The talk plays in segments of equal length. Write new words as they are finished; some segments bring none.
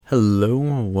Hello,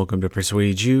 welcome to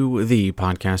Persuade You, the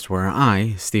podcast where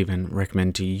I, Stephen,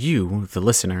 recommend to you, the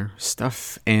listener,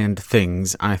 stuff and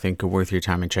things I think are worth your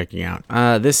time in checking out.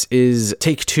 This is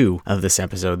take 2 of this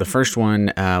episode. The first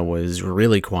one was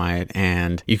really quiet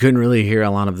and you couldn't really hear a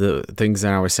lot of the things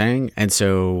that I was saying, and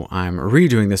so I'm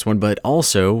redoing this one, but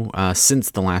also,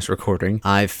 since the last recording,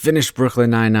 I've finished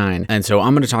Brooklyn Nine-Nine, and so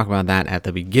I'm going to talk about that at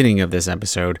the beginning of this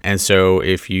episode, and so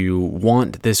if you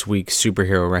want this week's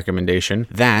superhero recommendation,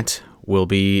 that will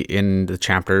be in the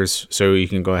chapters, so you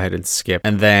can go ahead and skip.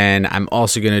 And then I'm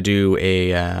also going to do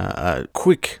a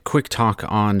quick talk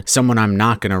on someone I'm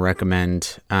not going to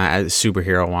recommend as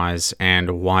superhero wise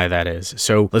and why that is.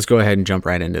 So let's go ahead and jump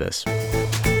right into this.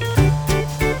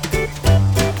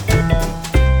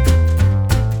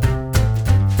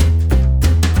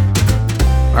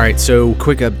 All right, so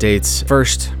quick updates.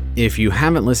 First, if you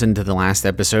haven't listened to the last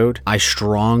episode, I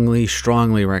strongly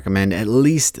recommend at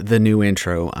least the new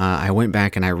intro. I went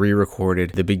back and I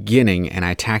re-recorded the beginning and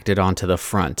I tacked it onto the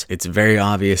front. It's very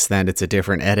obvious that it's a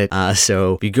different edit.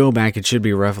 So if you go back, it should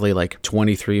be roughly like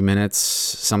 23 minutes,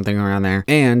 something around there.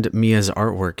 And Mia's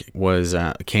artwork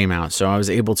came out. So I was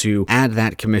able to add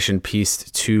that commission piece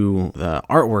to the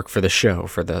artwork for the show,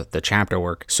 for the chapter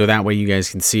work. So that way you guys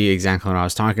can see exactly what I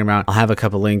was talking about. I'll have a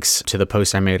couple links to the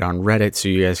post I made on Reddit so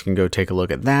you guys can go take a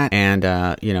look at that and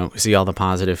see all the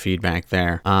positive feedback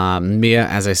there. Mia,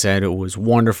 as I said, was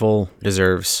wonderful,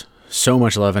 deserves so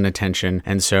much love and attention,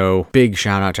 and so big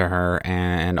shout out to her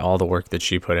and all the work that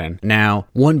she put in. Now,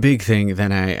 one big thing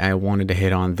that I wanted to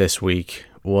hit on this week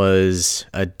was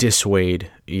a Dissuade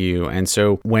You. And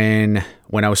so when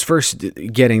I was first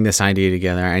getting this idea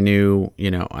together, I knew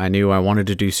I wanted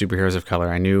to do superheroes of color.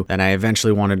 I knew that I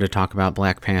eventually wanted to talk about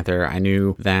Black Panther. I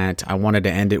knew that I wanted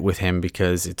to end it with him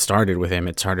because it started with him.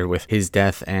 It started with his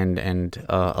death and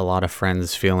a lot of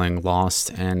friends feeling lost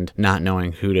and not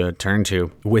knowing who to turn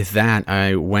to. With that,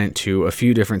 I went to a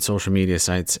few different social media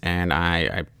sites and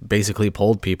I basically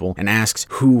polled people and asked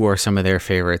who are some of their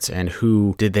favorites and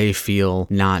who did they feel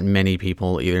not many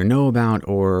people either know about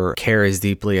or care as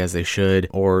deeply as they should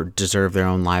or deserve their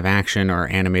own live action or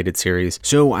animated series.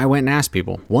 So I went and asked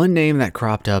people. One name that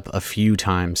cropped up a few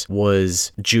times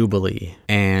was Jubilee,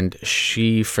 and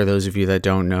she, for those of you that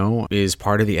don't know, is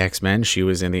part of the X-Men. She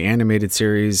was in the animated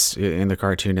series, in the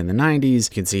cartoon in the 90s.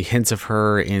 You can see hints of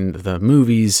her in the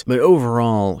movies, but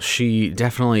overall she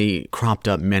definitely cropped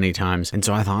up many times, and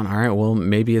so I thought, all right, well,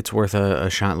 maybe it's worth a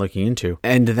shot looking into.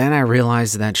 And then I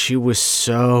realized that she was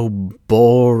so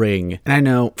boring. And I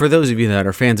know, for those of you that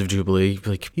are fans of Jubilee,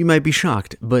 you might be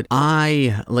shocked, but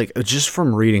I, just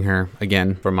from reading her,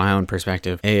 again, from my own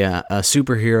perspective, a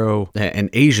superhero, an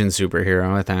Asian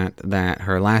superhero at that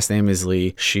her last name is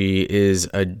Lee. She is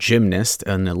a gymnast,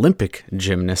 an Olympic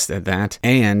gymnast at that,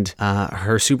 and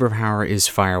her superpower is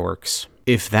fireworks.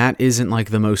 If that isn't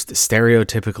like the most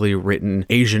stereotypically written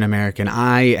Asian American,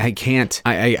 I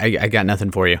got nothing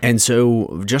for you. And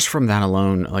so just from that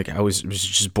alone, I was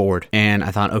just bored. And I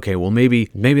thought, okay, well, maybe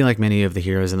like many of the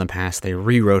heroes in the past, they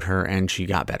rewrote her and she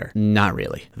got better. Not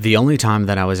really. The only time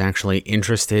that I was actually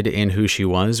interested in who she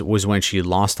was when she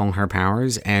lost all her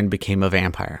powers and became a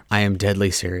vampire. I am deadly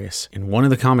serious. In one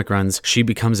of the comic runs, she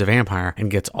becomes a vampire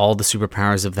and gets all the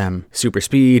superpowers of them. Super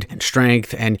speed and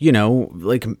strength and,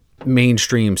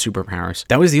 mainstream superpowers.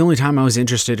 That was the only time I was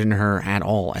interested in her at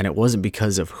all, and it wasn't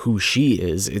because of who she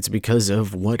is, it's because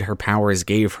of what her powers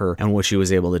gave her and what she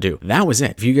was able to do. That was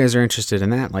it. If you guys are interested in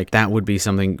that, that would be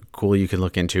something cool you could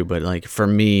look into, but for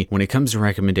me, when it comes to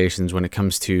recommendations, when it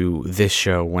comes to this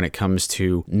show, when it comes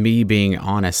to me being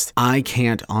honest, I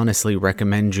can't honestly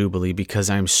recommend Jubilee because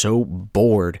I'm so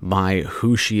bored by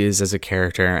who she is as a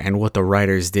character and what the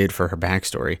writers did for her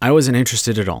backstory. I wasn't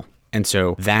interested at all. And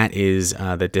so that is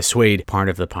the Dissuade part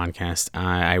of the podcast.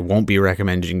 I won't be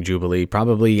recommending Jubilee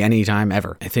probably anytime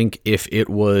ever. I think if it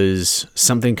was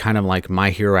something kind of like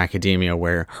My Hero Academia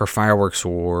where her fireworks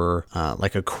were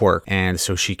like a quirk, and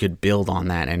so she could build on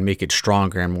that and make it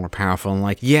stronger and more powerful.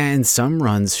 And in some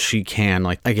runs she can,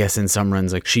 I guess in some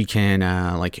runs, she can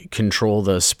control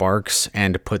the sparks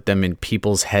and put them in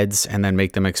people's heads and then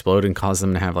make them explode and cause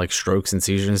them to have strokes and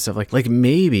seizures and stuff.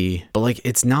 Maybe, but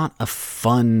it's not a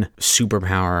fun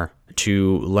superpower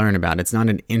to learn about. It's not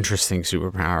an interesting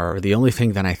superpower. The only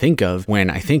thing that I think of when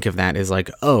I think of that is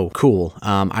oh, cool.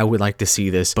 I would like to see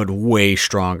this, but way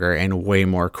stronger and way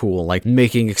more cool,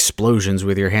 making explosions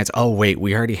with your hands. Oh, wait,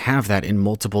 we already have that in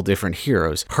multiple different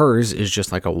heroes. Hers is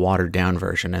just a watered down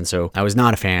version. And so I was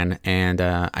not a fan. And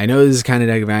I know this is kind of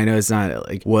negative. I know it's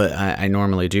not what I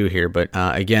normally do here, but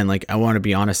again, I want to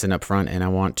be honest and upfront, and I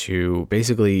want to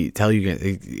basically tell you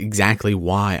exactly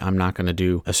why I'm not going to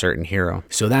do a certain hero.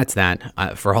 So that's that.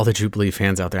 that. For all the Jubilee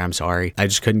fans out there, I'm sorry. I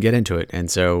just couldn't get into it. And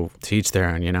so to each their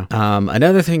own, you know.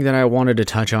 Another thing that I wanted to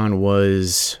touch on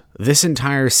was this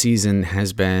entire season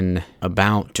has been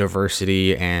about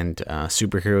diversity and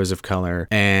superheroes of color,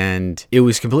 and it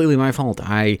was completely my fault.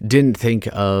 I didn't think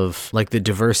of like the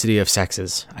diversity of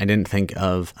sexes. I didn't think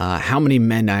of how many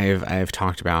men I have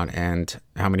talked about and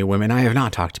how many women I have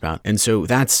not talked about, and so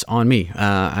that's on me.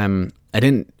 I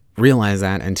didn't realize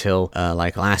that until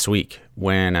like last week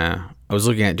when I was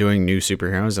looking at doing new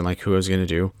superheroes and like who I was going to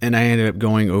do. And I ended up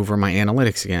going over my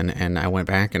analytics again, and I went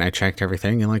back and I checked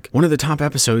everything. And like one of the top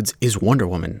episodes is Wonder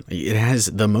Woman. It has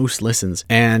the most listens.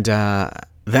 And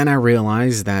then I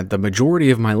realized that the majority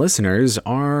of my listeners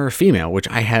are female, which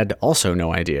I had also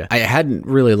no idea. I hadn't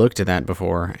really looked at that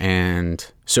before. And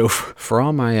so for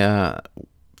all my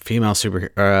female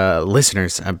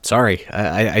listeners, I'm sorry.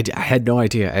 I had no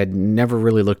idea. I had never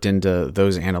really looked into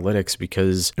those analytics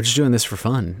because I'm just doing this for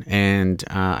fun. And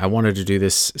I wanted to do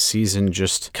this season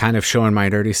just kind of showing my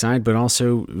dirty side, but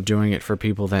also doing it for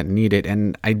people that need it.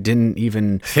 And I didn't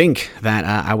even think that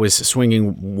I was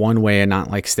swinging one way and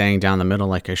not like staying down the middle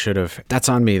like I should have. That's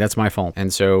on me. That's my fault.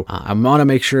 And so I want to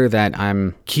make sure that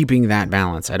I'm keeping that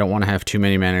balance. I don't want to have too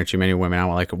many men or too many women. I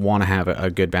want to have a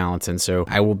good balance. And so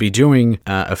I will be doing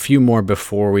a few more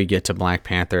before we get to Black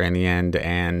Panther in the end.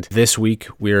 And this week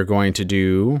we are going to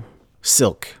do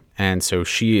Silk. And so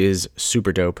she is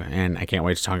super dope, and I can't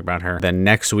wait to talk about her. Then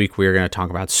next week we are going to talk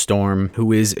about Storm,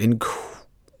 who is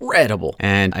incredible.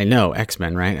 And I know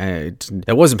X-Men, right?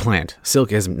 That wasn't planned.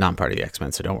 Silk is not part of the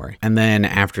X-Men, so don't worry. And then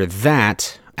after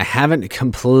that, I haven't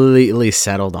completely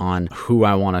settled on who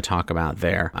I want to talk about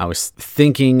there. I was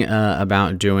thinking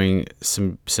about doing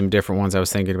some different ones. I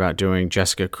was thinking about doing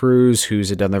Jessica Cruz, who's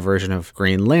another version of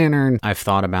Green Lantern. I've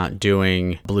thought about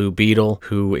doing Blue Beetle,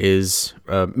 who is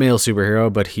a male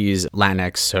superhero, but he's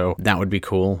Latinx, so that would be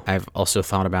cool. I've also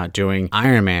thought about doing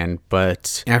Iron Man,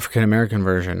 but African-American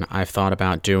version. I've thought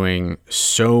about doing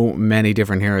so many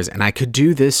different heroes, and I could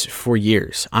do this for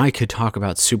years. I could talk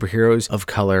about superheroes of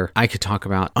color. I could talk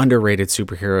about underrated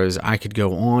superheroes. I could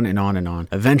go on and on and on.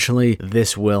 Eventually,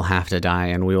 this will have to die,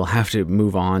 and we will have to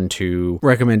move on to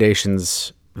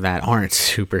recommendations that aren't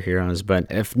superheroes. But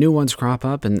if new ones crop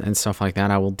up and stuff like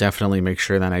that, I will definitely make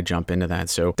sure that I jump into that.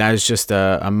 So that is just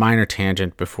a minor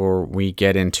tangent before we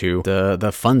get into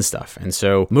the fun stuff. And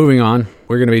so moving on,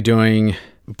 we're going to be doing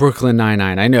Brooklyn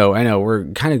Nine-Nine. I know, we're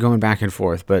kind of going back and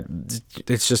forth, but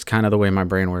it's just kind of the way my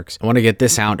brain works. I want to get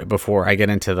this out before I get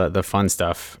into the fun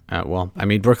stuff.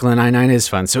 Brooklyn Nine-Nine is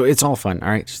fun, so it's all fun, all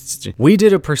right? We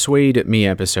did a Persuade Me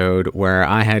episode where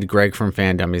I had Greg from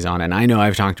Fan Dummies on, and I know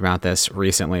I've talked about this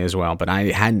recently as well, but I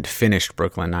hadn't finished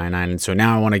Brooklyn Nine-Nine, and so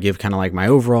now I want to give kind of like my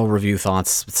overall review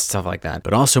thoughts, stuff like that,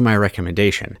 but also my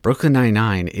recommendation. Brooklyn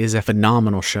Nine-Nine is a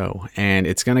phenomenal show, and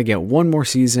it's going to get one more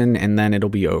season, and then it'll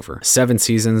be over. 7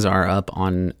 seasons are up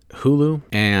on Hulu,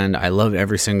 and I loved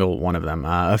every single one of them.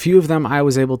 A few of them I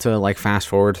was able to like fast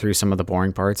forward through some of the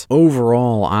boring parts.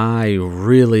 Overall, I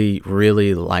really,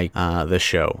 really like the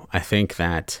show. I think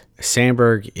that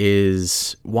Sandberg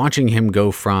is watching him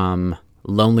go from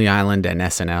Lonely Island and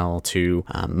SNL to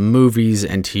movies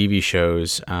and TV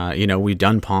shows. We've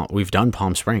done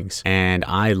Palm Springs, and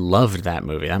I loved that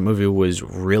movie. That movie was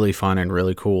really fun and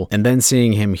really cool. And then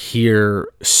seeing him here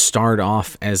start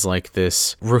off as like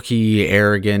this rookie,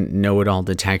 arrogant, know-it-all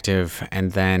detective,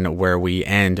 and then where we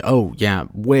end,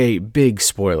 way big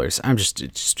spoilers.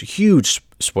 It's huge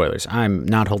spoilers. I'm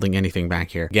not holding anything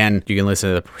back here. Again, you can listen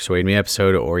to the Persuade Me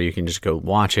episode, or you can just go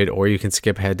watch it, or you can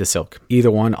skip ahead to Silk. Either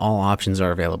one, all options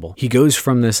are available. He goes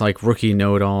from this like rookie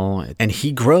know-it-all, and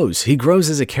he grows. He grows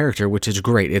as a character, which is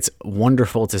great. It's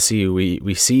wonderful to see.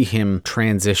 We see him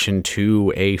transition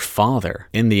to a father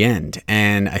in the end,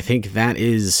 and I think that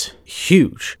is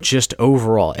huge. Just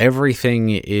overall, everything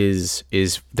is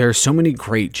there are so many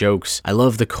great jokes. I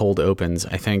love the cold opens.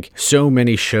 I think so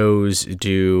many shows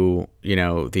do,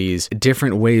 these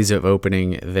different ways of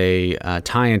opening. They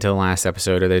tie into the last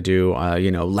episode, or they do,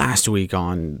 last week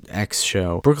on X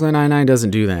show. Brooklyn Nine-Nine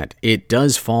doesn't do that. It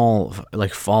does follow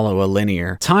a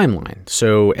linear timeline.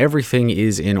 So everything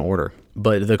is in order.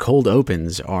 But the cold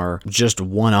opens are just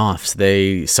one-offs.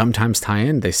 They sometimes tie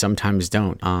in, they sometimes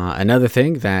don't. Another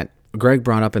thing that Greg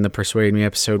brought up in the Persuade Me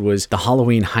episode was the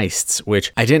Halloween heists,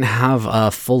 which I didn't have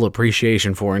a full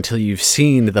appreciation for until you've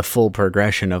seen the full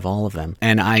progression of all of them.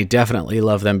 And I definitely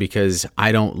love them because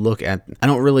I don't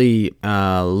really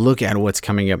look at what's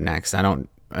coming up next. I don't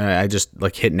I just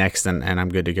like hit next and I'm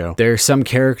good to go. There are some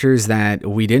characters that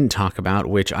we didn't talk about,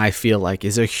 which I feel like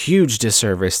is a huge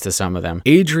disservice to some of them.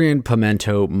 Adrian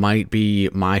Pimento might be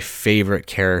my favorite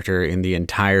character in the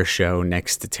entire show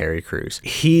next to Terry Crews.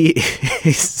 He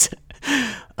is...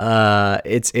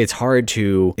 it's hard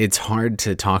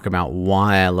to talk about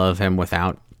why I love him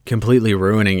without completely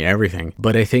ruining everything.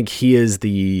 But I think he is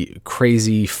the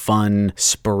crazy, fun,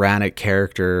 sporadic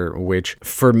character, which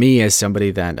for me, as somebody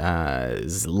that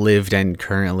has lived and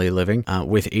currently living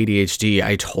with ADHD,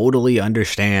 I totally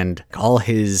understand all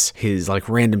his like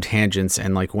random tangents,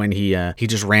 and like when he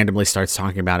just randomly starts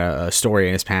talking about a story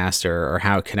in his past or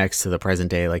how it connects to the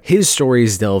present day. Like his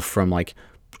stories delve from like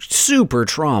super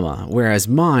trauma, whereas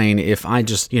mine, if I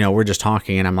just, we're just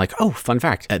talking and I'm like, oh, fun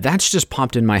fact, that's just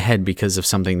popped in my head because of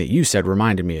something that you said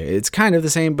reminded me. It's kind of the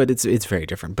same, but it's very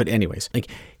different. But anyways,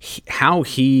 like how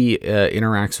he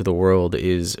interacts with the world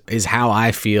is how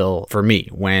I feel for me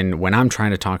when I'm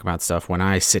trying to talk about stuff, when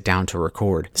I sit down to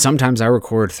record. Sometimes I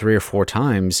record 3 or 4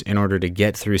 times in order to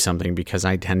get through something because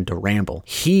I tend to ramble.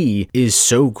 He is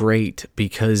so great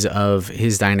because of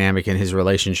his dynamic and his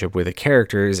relationship with the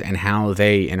characters and how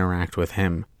they interact with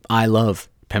him. I love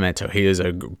Pimento. He is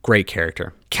a great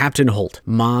character. Captain Holt,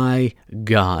 my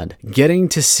God, getting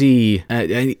to see,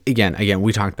 again,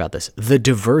 we talked about this. The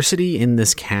diversity in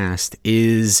this cast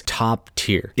is top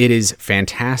tier. It is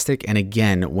fantastic. And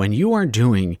again, when you are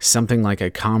doing something like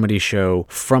a comedy show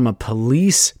from a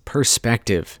police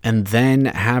perspective, and then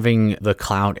having the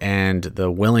clout and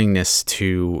the willingness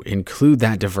to include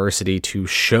that diversity to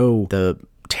show the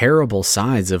terrible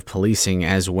sides of policing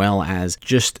as well as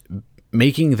just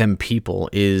making them people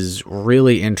is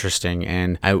really interesting,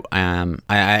 and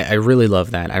I really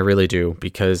love that. I really do,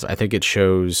 because I think it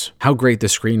shows how great the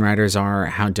screenwriters are,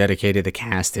 how dedicated the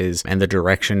cast is, and the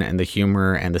direction and the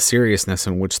humor and the seriousness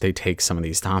in which they take some of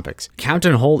these topics.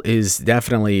 Captain Holt is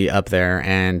definitely up there,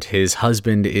 and his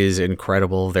husband is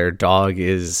incredible. Their dog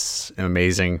is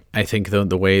amazing. I think the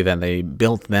way that they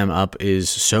built them up is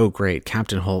so great.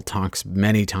 Captain Holt talks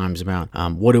many times about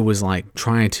what it was like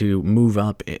trying to move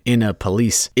up in the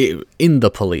police, in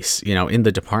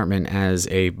the department as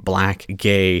a black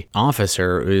gay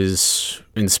officer is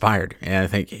inspired. And I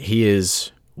think he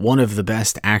is one of the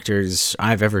best actors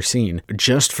I've ever seen,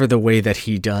 just for the way that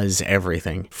he does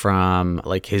everything, from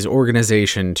like his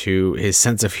organization to his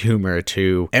sense of humor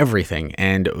to everything.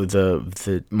 And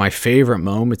my favorite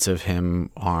moments of him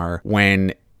are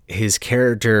when his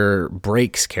character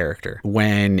breaks character,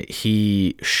 when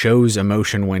he shows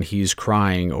emotion when he's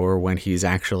crying or when he's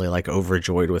actually like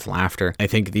overjoyed with laughter. I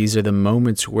think these are the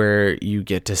moments where you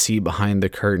get to see behind the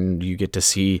curtain, you get to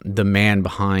see the man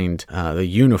behind the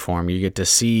uniform, you get to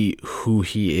see who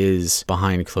he is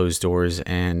behind closed doors.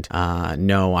 And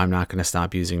no, I'm not going to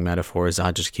stop using metaphors,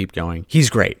 I'll just keep going. He's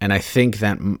great. And I think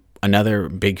that another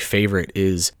big favorite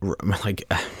is like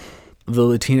the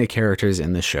Latina characters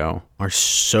in the show are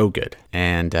so good.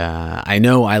 And I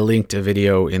know I linked a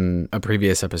video in a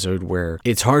previous episode where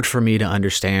it's hard for me to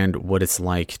understand what it's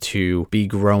like to be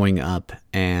growing up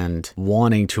and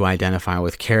wanting to identify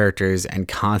with characters and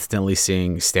constantly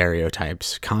seeing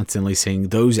stereotypes, constantly seeing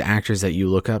those actors that you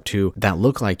look up to that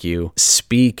look like you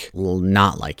speak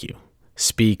not like you,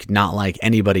 speak not like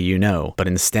anybody you know, but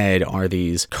instead are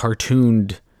these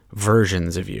cartooned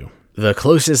versions of you. The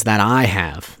closest that I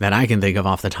have, that I can think of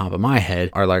off the top of my head,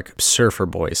 are like Surfer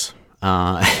Boys.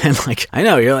 And like, I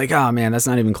know you're like, oh man, that's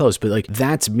not even close, but like,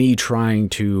 that's me trying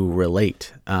to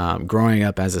relate. Growing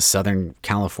up as a Southern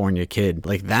California kid,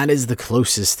 like that is the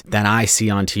closest that I see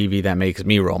on TV that makes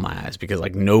me roll my eyes, because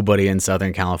like nobody in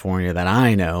Southern California that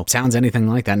I know sounds anything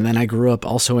like that. And then I grew up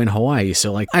also in Hawaii,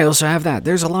 so like I also have that.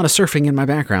 There's a lot of surfing in my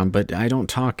background, but I don't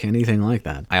talk anything like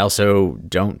that. I also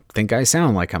don't think I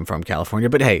sound like I'm from California,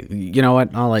 but hey, you know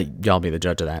what? I'll let y'all be the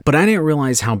judge of that. But I didn't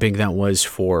realize how big that was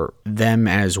for them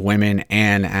as women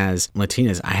and as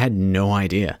Latinas. I had no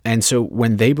idea. And so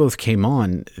when they both came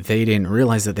on, they didn't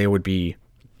realize that they would be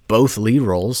both lead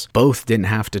roles. Both didn't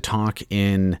have to talk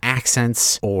in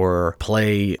accents or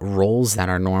play roles that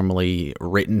are normally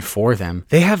written for them.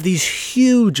 They have these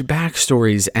huge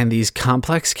backstories and these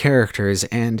complex characters,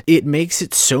 and it makes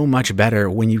it so much better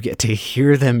when you get to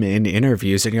hear them in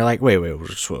interviews and you're like, wait,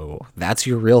 that's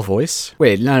your real voice?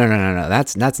 Wait, no,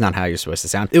 that's not how you're supposed to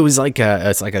sound. It was like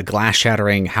it's like a glass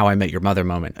shattering How I Met Your Mother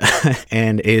moment.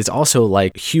 And it's also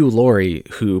like Hugh Laurie,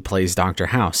 who plays Dr.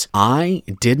 House. I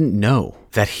didn't know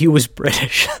that he was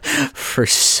British for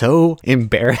so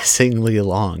embarrassingly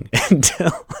long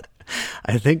until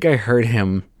I think I heard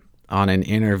him on an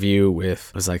interview with,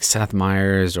 it was like Seth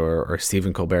Meyers or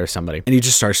Stephen Colbert or somebody, and he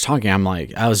just starts talking.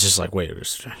 I was just like, wait,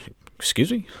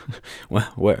 excuse me?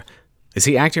 What? Is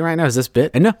he acting right now? Is this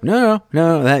bit? And no,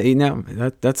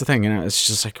 that's the thing. It's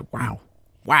just like, wow.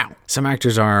 Some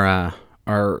actors are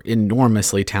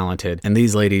enormously talented, and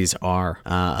these ladies are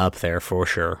up there for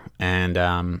sure. And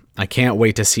I can't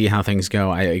wait to see how things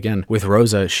go. Again, with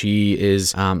Rosa, she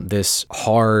is this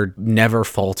hard, never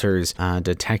falters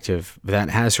detective that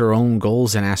has her own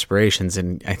goals and aspirations.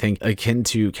 And I think akin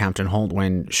to Captain Holt,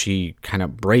 when she kind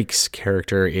of breaks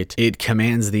character, it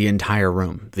commands the entire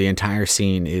room. The entire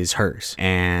scene is hers.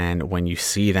 And when you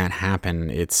see that happen,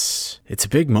 it's a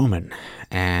big moment,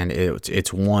 and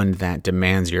it's one that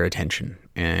demands your attention.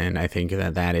 And I think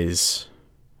it's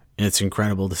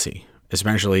incredible to see,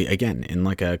 especially again in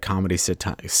like a comedy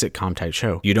sitcom type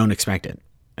show. You don't expect it.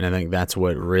 And I think that's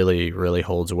what really, really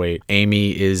holds weight.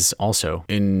 Amy is also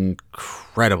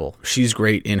incredible. She's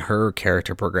great in her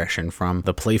character progression. From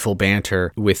the playful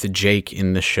banter with Jake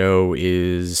in the show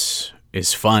is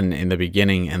fun in the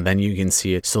beginning, and then you can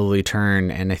see it slowly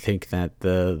turn. And I think that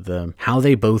the how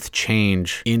they both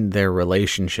change in their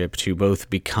relationship to both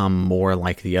become more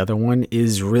like the other one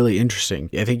is really interesting.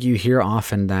 I think you hear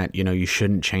often that, you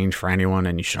shouldn't change for anyone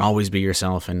and you should always be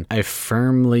yourself, and I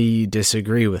firmly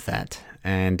disagree with that.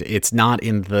 And it's not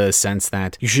in the sense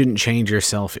that you shouldn't change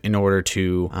yourself in order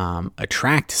to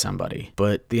attract somebody.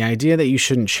 But the idea that you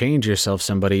shouldn't change yourself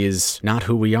somebody is not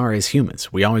who we are as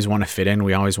humans. We always want to fit in.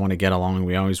 We always want to get along.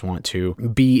 We always want to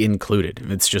be included.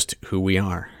 It's just who we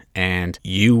are. And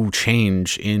you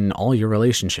change in all your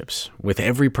relationships. With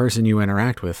every person you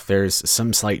interact with, there's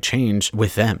some slight change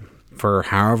with them. For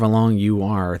however long you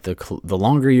are, the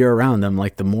longer you're around them,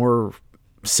 like the more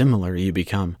similar you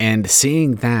become. And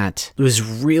seeing that was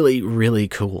really, really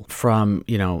cool. From,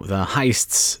 the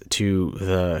heists to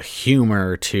the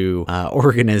humor to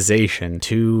organization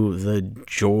to the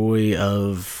joy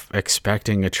of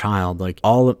expecting a child. Like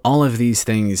all of these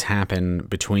things happen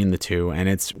between the two, and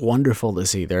it's wonderful to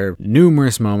see. There are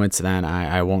numerous moments that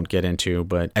I won't get into,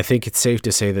 but I think it's safe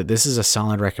to say that this is a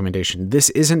solid recommendation.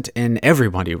 This isn't an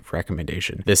everybody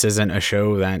recommendation. This isn't a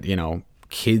show that,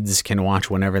 kids can watch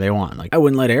whenever they want. Like, I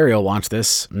wouldn't let Ariel watch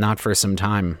this, not for some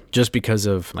time, just because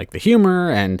of like the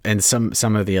humor and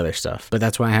some of the other stuff. But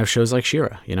that's why I have shows like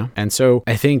She-Ra, And so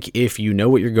I think if you know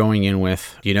what you're going in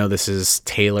with, this is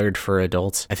tailored for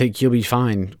adults, I think you'll be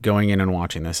fine going in and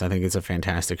watching this. I think it's a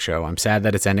fantastic show. I'm sad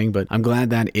that it's ending, but I'm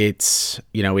glad that it's,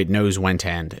 it knows when to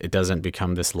end. It doesn't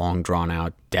become this long drawn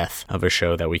out death of a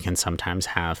show that we can sometimes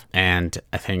have. And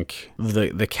I think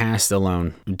the cast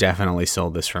alone definitely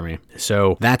sold this for me.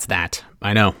 So that's that.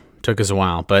 I know. Took us a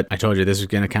while, but I told you this was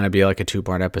going to kind of be like a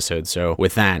 2-part episode. So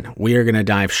with that, we are going to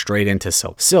dive straight into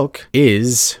Silk. Silk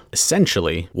is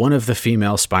essentially one of the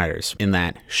female spiders, in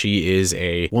that she is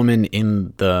a woman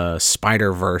in the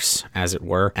Spider-Verse, as it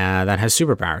were, that has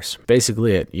superpowers.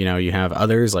 Basically it. You have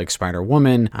others like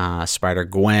Spider-Woman,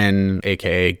 Spider-Gwen,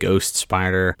 aka Ghost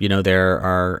Spider. There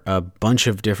are a bunch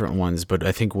of different ones, but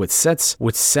I think what sets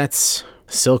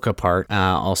Silk apart,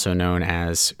 also known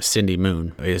as Cindy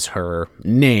Moon, is her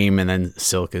name, and then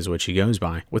Silk is what she goes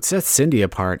by. What sets Cindy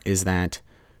apart is that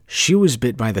she was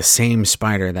bit by the same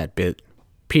spider that bit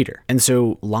Peter. And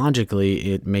so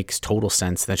logically, it makes total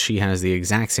sense that she has the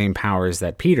exact same powers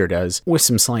that Peter does, with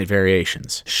some slight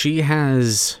variations. She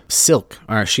has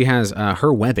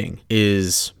her webbing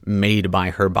is made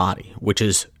by her body, which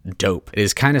is dope. It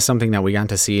is kind of something that we got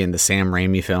to see in the Sam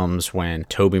Raimi films when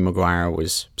Tobey Maguire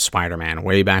was Spider-Man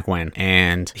way back when,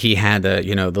 and he had the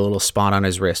little spot on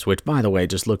his wrist, which, by the way,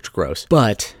 just looked gross.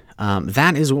 But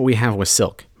that is what we have with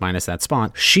Silk, minus that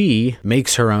spot. She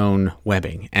makes her own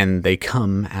webbing, and they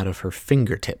come out of her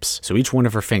fingertips. So each one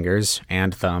of her fingers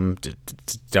and thumb,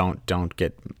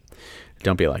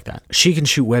 don't be like that. She can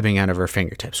shoot webbing out of her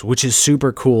fingertips, which is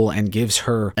super cool and gives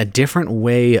her a different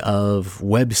way of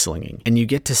web slinging. And you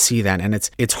get to see that, and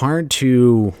it's hard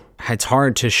to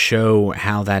show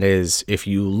how that is if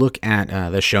you look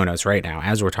at the show notes right now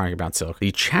as we're talking about Silk.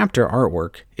 The chapter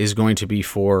artwork is going to be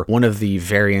for one of the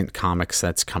variant comics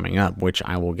that's coming up, which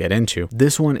I will get into.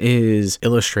 This one is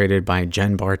illustrated by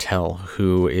Jen Bartel,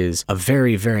 who is a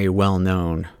very, very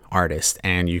well-known artist,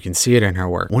 and you can see it in her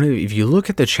work. If you look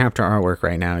at the chapter artwork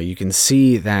right now, you can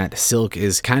see that Silk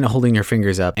is kind of holding her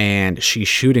fingers up and she's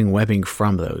shooting webbing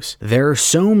from those. There are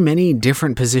so many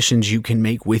different positions you can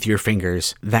make with your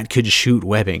fingers that could shoot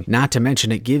webbing. Not to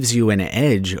mention, it gives you an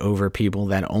edge over people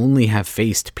that only have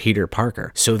faced Peter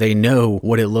Parker, so they know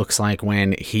what it looks like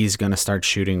when he's gonna start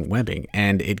shooting webbing.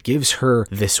 And it gives her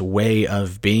this way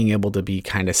of being able to be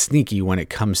kind of sneaky when it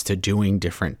comes to doing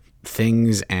different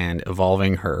things and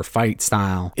evolving her fight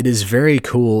style. It is very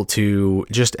cool to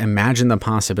just imagine the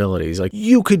possibilities. Like,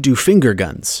 you could do finger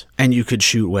guns and you could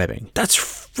shoot webbing.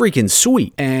 That's freaking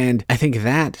sweet. And I think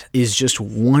that is just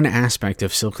one aspect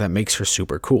of Silk that makes her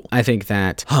super cool. I think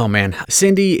that, oh man,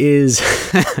 Cindy is,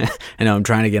 I know I'm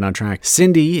trying to get on track.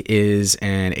 Cindy is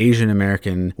an Asian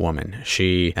American woman.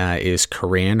 She is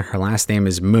Korean. Her last name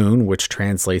is Moon, which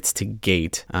translates to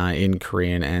gate in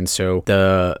Korean. And so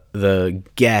the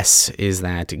guess is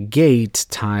that gate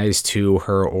ties to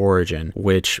her origin,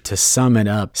 which, to sum it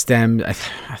up, stemmed,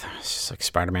 it's like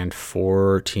Spider-Man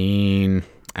 14...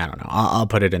 I don't know. I'll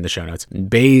put it in the show notes.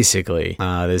 Basically,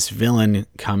 this villain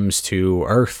comes to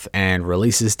Earth and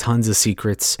releases tons of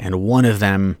secrets, and one of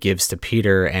them gives to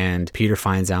Peter, and Peter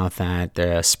finds out that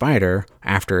the spider,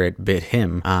 after it bit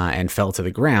him and fell to the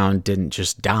ground, didn't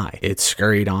just die. It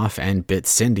scurried off and bit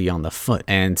Cindy on the foot,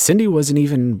 and Cindy wasn't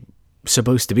even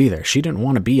supposed to be there. She didn't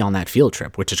want to be on that field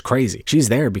trip, which is crazy. She's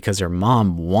there because her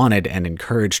mom wanted and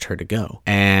encouraged her to go.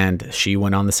 And she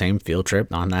went on the same field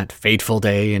trip on that fateful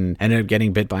day and ended up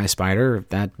getting bit by a spider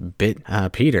that bit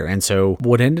Peter. And so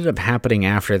what ended up happening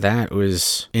after that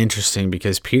was interesting,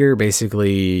 because Peter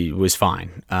basically was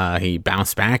fine. He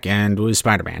bounced back and was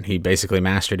Spider-Man. He basically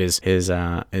mastered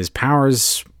his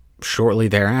powers shortly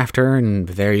thereafter, and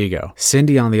there you go.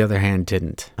 Cindy, on the other hand,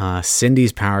 didn't.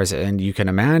 Cindy's powers, and you can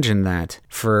imagine that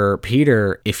for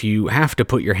Peter, if you have to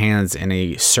put your hands in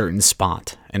a certain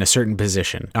spot, in a certain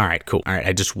position, all right, cool. All right,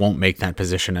 I just won't make that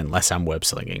position unless I'm web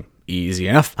slinging. Easy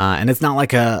enough. And it's not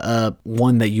like a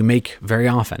one that you make very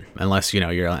often, unless,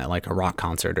 you're at like a rock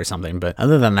concert or something. But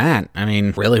other than that, I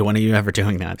mean, really, when are you ever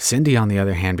doing that? Cindy, on the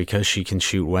other hand, because she can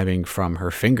shoot webbing from her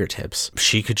fingertips,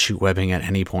 she could shoot webbing at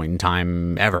any point in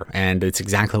time ever. And it's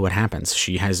exactly what happens.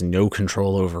 She has no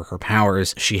control over her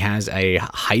powers. She has a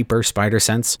hyper spider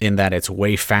sense in that it's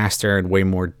way faster and way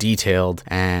more detailed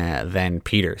than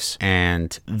Peter's.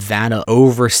 And that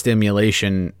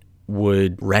overstimulation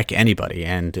would wreck anybody,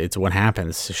 and it's what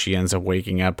happens. She ends up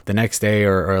waking up the next day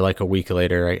or like a week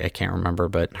later, I can't remember,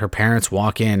 but her parents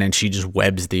walk in and she just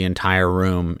webs the entire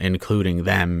room, including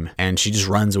them, and she just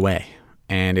runs away.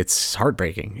 And it's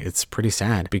heartbreaking. It's pretty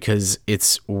sad because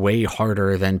it's way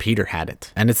harder than Peter had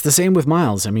it. And it's the same with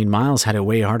Miles. I mean, Miles had it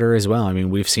way harder as well. I mean,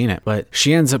 we've seen it. But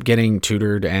she ends up getting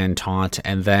tutored and taught.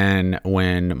 And then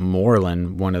when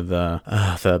Morlun, one of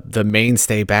the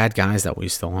mainstay bad guys that we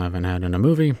still haven't had in a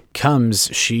movie, comes,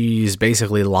 she's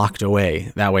basically locked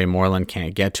away. That way Morlun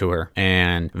can't get to her.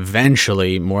 And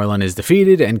eventually Morlun is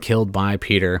defeated and killed by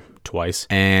Peter twice,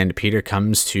 and Peter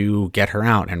comes to get her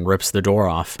out and rips the door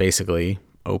off, basically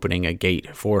opening a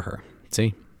gate for her.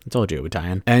 See? I told you it would tie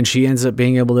in. And she ends up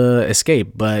being able to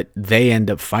escape, but they end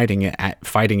up fighting it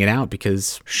out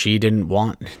because she didn't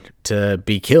want to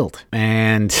be killed.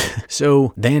 And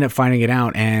so they end up fighting it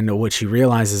out, and what she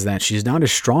realizes is that she's not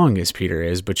as strong as Peter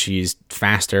is, but she's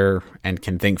faster and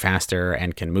can think faster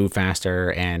and can move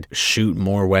faster and shoot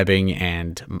more webbing,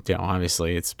 and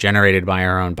obviously it's generated by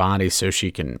her own body, so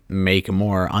she can make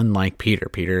more, unlike Peter.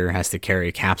 Peter has to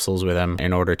carry capsules with him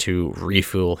in order to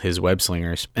refuel his web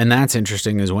slingers. And that's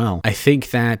interesting as well. I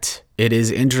think that it is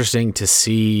interesting to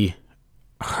see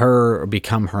her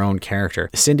become her own character.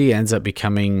 Cindy ends up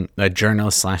becoming a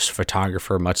journalist /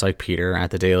 photographer, much like Peter,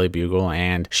 at the Daily Bugle,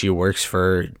 and she works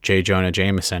for J. Jonah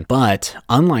Jameson. But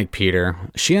unlike Peter,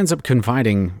 she ends up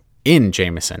confiding in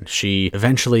Jameson. She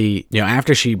eventually,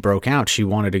 after she broke out, she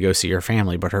wanted to go see her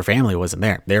family, but her family wasn't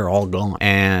there. They're all gone.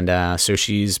 And so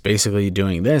she's basically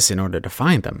doing this in order to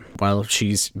find them. Well,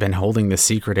 she's been holding this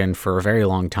secret in for a very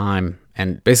long time,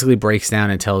 and basically breaks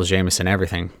down and tells Jameson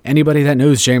everything. Anybody that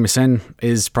knows Jameson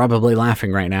is probably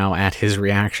laughing right now at his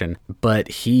reaction, but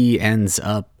he ends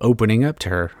up opening up to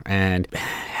her and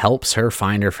helps her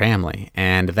find her family.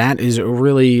 And that is a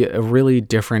really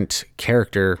different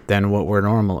character than what we're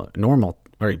normal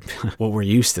or what we're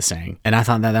used to saying. And I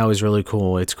thought that was really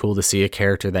cool. It's cool to see a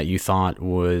character that you thought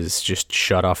was just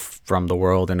shut off from the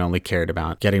world and only cared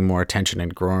about getting more attention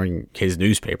and growing his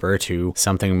newspaper to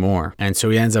something more. And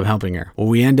so he ends up helping her. What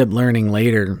we end up learning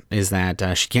later is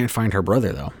that she can't find her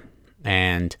brother, though.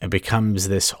 And it becomes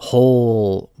this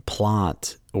whole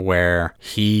plot where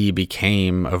he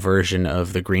became a version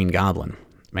of the Green Goblin.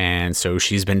 And so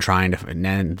she's been trying to,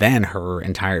 and then her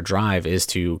entire drive is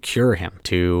to cure him,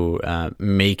 to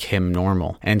make him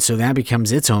normal. And so that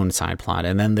becomes its own side plot.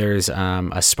 And then there's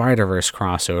a Spider-Verse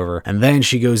crossover. And then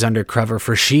she goes undercover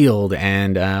for S.H.I.E.L.D.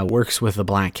 and works with the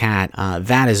Black Cat.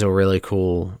 That is a really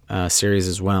cool series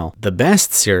as well. The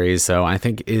best series, though, I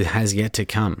think it has yet to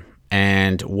come.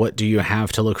 and what do you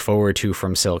have to look forward to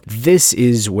from Silk? This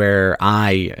is where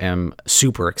I am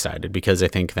super excited, because I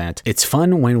think that it's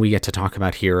fun when we get to talk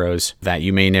about heroes that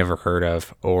you may never heard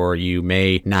of, or you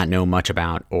may not know much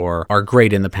about, or are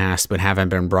great in the past but haven't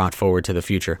been brought forward to the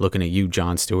future. Looking at you,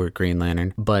 John Stewart, Green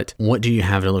Lantern. But what do you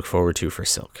have to look forward to for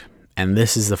Silk? And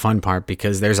this is the fun part,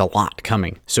 because there's a lot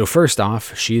coming. So first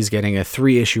off, she's getting a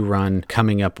 3-issue run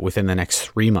coming up within the next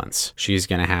 3 months. She's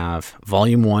going to have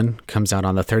Volume 1 comes out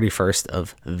on the 31st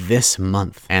of this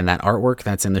month. And that artwork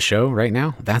that's in the show right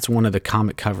now, that's one of the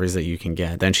comic covers that you can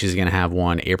get. Then she's going to have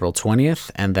one April 20th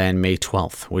and then May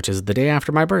 12th, which is the day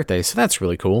after my birthday. So that's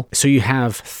really cool. So you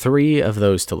have 3 of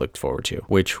those to look forward to,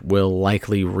 which will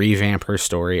likely revamp her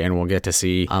story, and we'll get to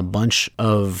see a bunch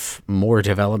of more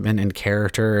development and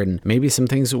character and maybe some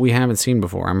things that we haven't seen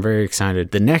before. I'm very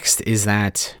excited. The next is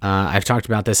that I've talked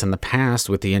about this in the past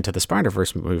with the Into the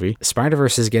Spider-Verse movie.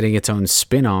 Spider-Verse is getting its own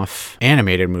spin-off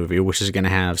animated movie, which is going to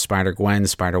have Spider-Gwen,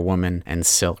 Spider-Woman, and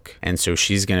Silk. And so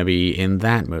she's going to be in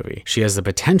that movie. She has the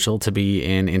potential to be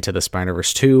in Into the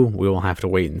Spider-Verse 2. We will have to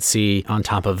wait and see. On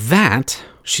top of that,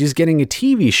 she's getting a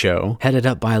TV show headed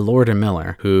up by Lord and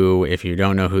Miller, who, if you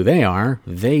don't know who they are,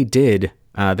 they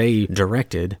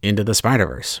directed Into the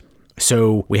Spider-Verse.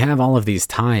 So we have all of these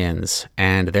tie-ins,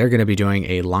 and they're going to be doing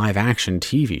a live-action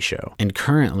TV show. And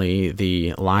currently,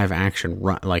 the live-action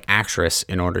actress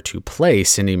in order to play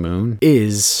Cindy Moon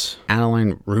is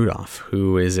Adeline Rudolph,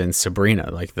 who is in Sabrina,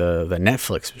 like the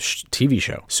Netflix TV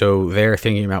show. So they're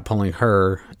thinking about pulling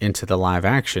her into the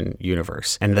live-action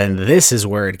universe. And then this is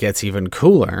where it gets even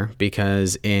cooler,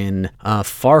 because in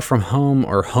Far From Home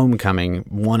or Homecoming,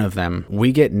 one of them,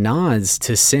 we get nods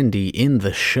to Cindy in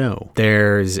the show.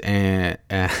 There's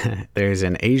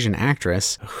an Asian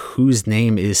actress whose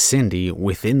name is Cindy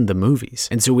within the movies.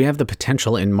 And so we have the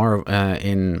potential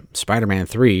in Spider-Man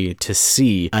 3 to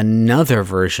see another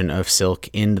version of Silk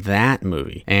in that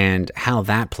movie, and how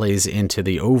that plays into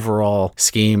the overall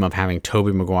scheme of having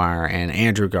Tobey Maguire and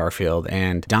Andrew Garfield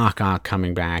and Doc Ock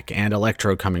coming back and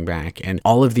Electro coming back, and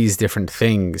all of these different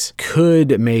things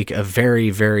could make a very,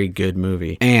 very good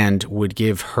movie, and would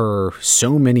give her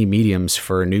so many mediums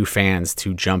for new fans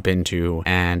to jump into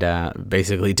and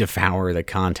basically devour the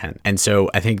content. And so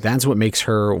I think that's what makes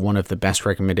her one of the best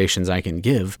recommendations I can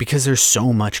give, because there's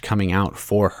so much coming out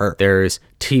for her. There's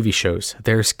TV shows,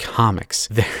 there's comics,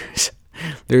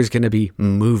 there's going to be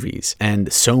movies,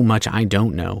 and so much I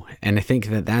don't know. And I think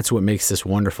that that's what makes this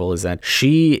wonderful, is that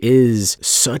she is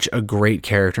such a great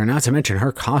character. Not to mention,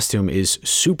 her costume is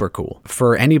super cool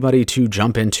for anybody to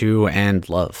jump into and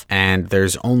love. And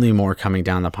there's only more coming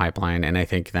down the pipeline. And I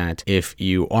think that if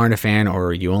you aren't a fan,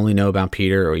 or you only know about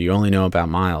Peter, or you only know about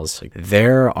Miles,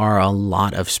 there are a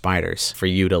lot of spiders for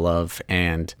you to love.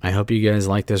 And I hope you guys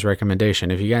like this recommendation.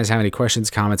 If you guys have any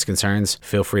questions, comments, concerns,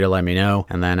 feel free to let me know.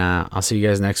 And then I'll see you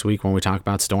guys next week when we talk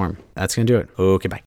about Storm. That's going to do it. Okay, bye.